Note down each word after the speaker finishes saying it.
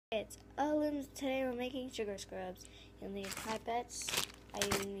It's Alums. Today we're making sugar scrubs. You'll need pipettes. I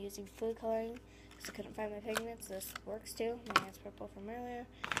am using food coloring because I couldn't find my pigments. This works too. My hand's purple from earlier.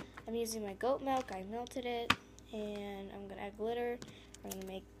 I'm using my goat milk. I melted it. And I'm going to add glitter. I'm going to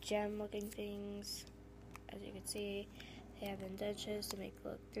make gem looking things. As you can see, they have indentures to make it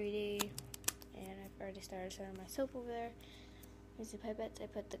look 3D. And I've already started setting my soap over there. Using pipettes, I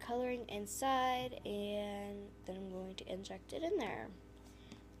put the coloring inside and then I'm going to inject it in there.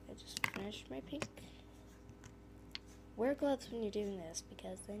 I just finished my pink. Wear gloves when you're doing this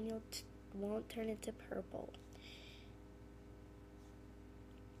because then you won't turn into purple.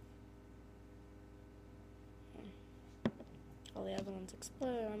 All the other ones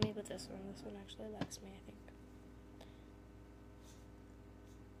explode on me, but this one actually likes me, I think.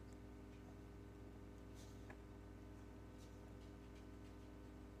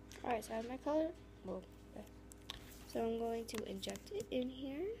 Alright, so I have my color. Whoa. Okay. So I'm going to inject it in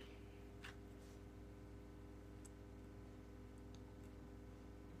here.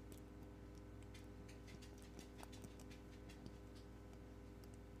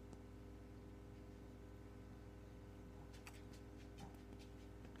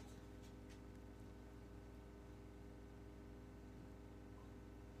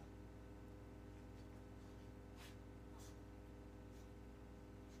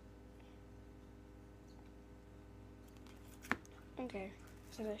 Okay,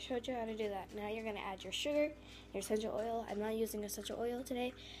 so I showed you how to do that. Now you're going to add your sugar, your essential oil. I'm not using essential oil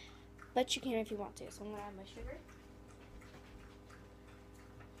today, but you can if you want to. So I'm going to add my sugar.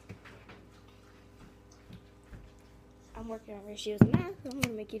 I'm working on ratios and math, so I'm going to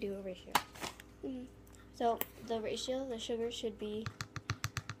make you do a ratio. So the ratio, the sugar should be,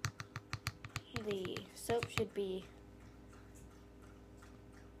 the soap should be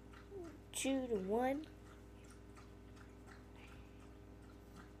 2 to 1.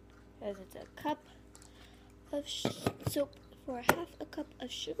 Because it's a cup of soap for half a cup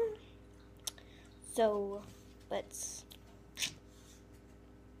of sugar. So,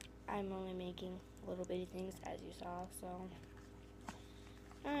 I'm only making little bitty things as you saw, so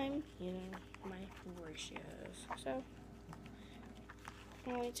I'm using my ratios. So,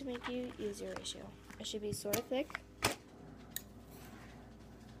 I'm going to make you use your ratio. It should be sort of thick.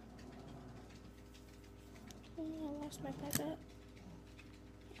 I lost my pipette.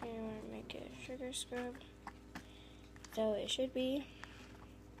 I want to make it a sugar scrub. So it should be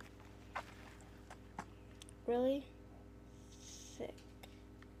really thick.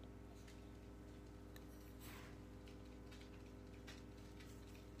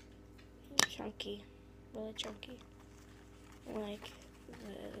 Chunky. Really chunky. Like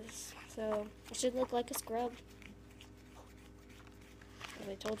this. So it should look like a scrub. As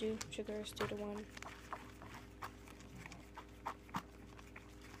I told you, sugar is 2 to 1.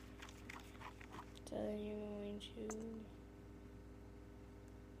 So then you're going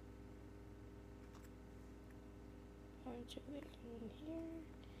to it in here.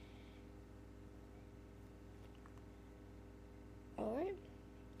 Alright,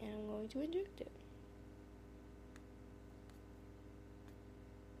 and I'm going to inject it.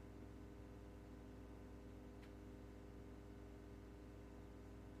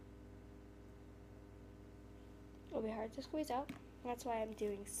 It'll be hard to squeeze out. That's why I'm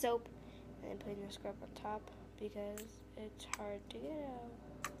doing soap and then putting the scrub on top because it's hard to get out.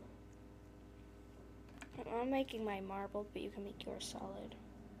 I'm making my marbled, but you can make yours solid.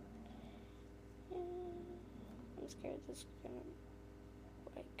 I'm scared this is gonna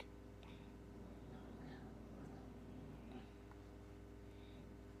break.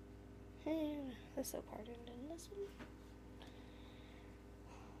 And the soap hardened in this one.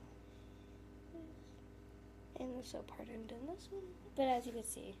 And the soap hardened in this one. But as you can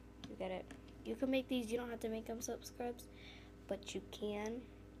see, you get it. You can make these, you don't have to make them soap scrubs, but you can.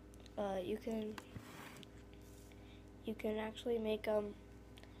 You can actually make them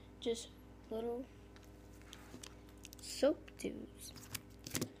just little soap tubes.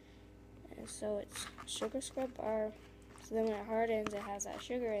 And so it's sugar scrub bar. So then when it hardens, it has that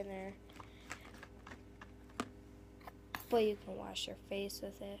sugar in there. But you can wash your face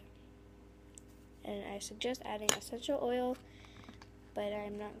with it. And I suggest adding essential oil, but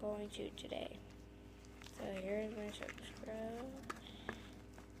I'm not going to today. So here's my soap scrub.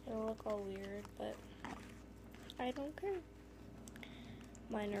 It'll look all weird, but I don't care.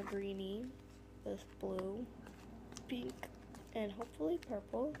 Mine are greeny with blue, pink, and hopefully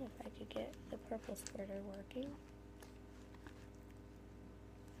purple, if I could get the purple squirter working.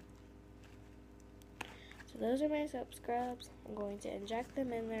 So those are my soap scrubs. I'm going to inject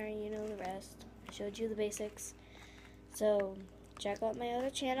them in there, you know the rest. I showed you the basics. So check out my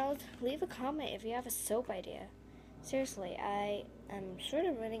other channels. Leave a comment if you have a soap idea. Seriously, I am sort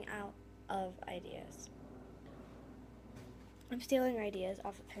of running out of ideas. I'm stealing ideas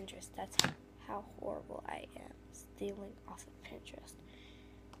off of Pinterest. That's how horrible I am, stealing off of Pinterest.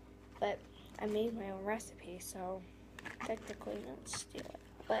 But I made my own recipe, so technically not steal it.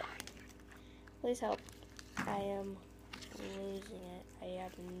 But please help. I am losing it. I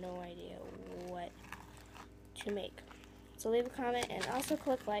have no idea what to make. So leave a comment and also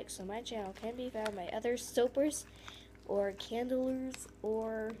click like so my channel can be found by other soapers or candlers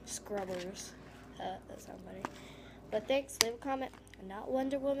or scrubbers. That sounds funny. But thanks, leave a comment. I'm not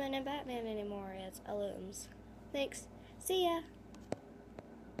Wonder Woman and Batman anymore, it's Alums. Thanks. See ya!